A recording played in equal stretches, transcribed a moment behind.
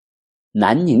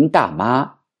南宁大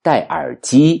妈戴耳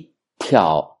机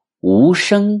跳无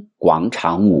声广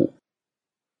场舞。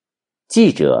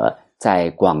记者在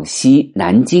广西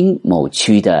南京某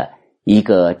区的一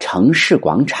个城市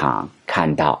广场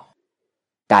看到，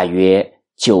大约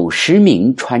90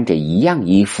名穿着一样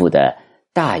衣服的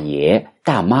大爷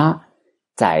大妈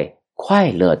在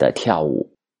快乐地跳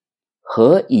舞。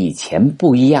和以前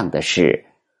不一样的是，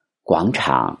广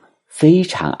场非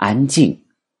常安静，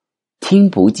听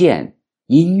不见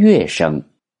音乐声。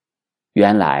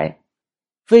原来，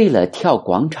为了跳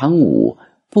广场舞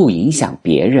不影响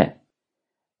别人，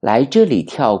来这里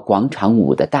跳广场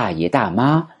舞的大爷大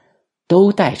妈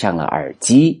都戴上了耳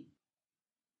机。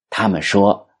他们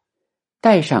说，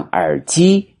戴上耳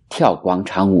机跳广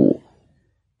场舞，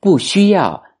不需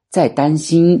要再担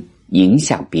心影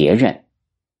响别人，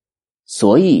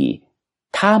所以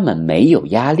他们没有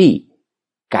压力，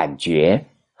感觉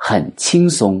很轻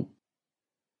松。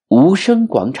无声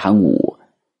广场舞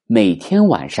每天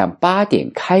晚上8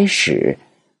点开始，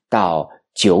到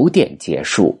9点结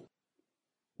束。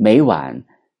每晚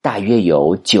大约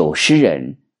有90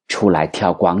人出来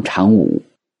跳广场舞，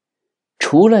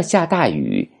除了下大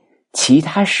雨，其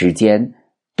他时间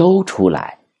都出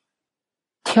来。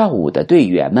跳舞的队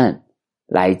员们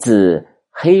来自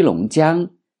黑龙江、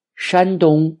山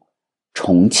东、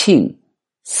重庆、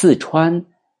四川、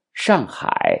上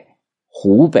海、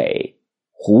湖北、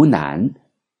湖南、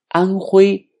安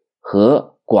徽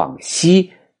和广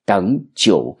西等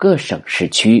9个省市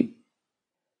区。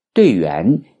队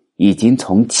员已经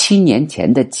从7年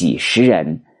前的几十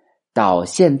人到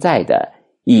现在的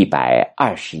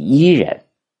121人。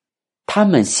他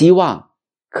们希望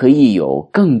可以有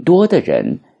更多的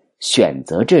人选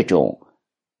择这种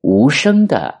无声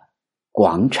的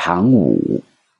广场舞。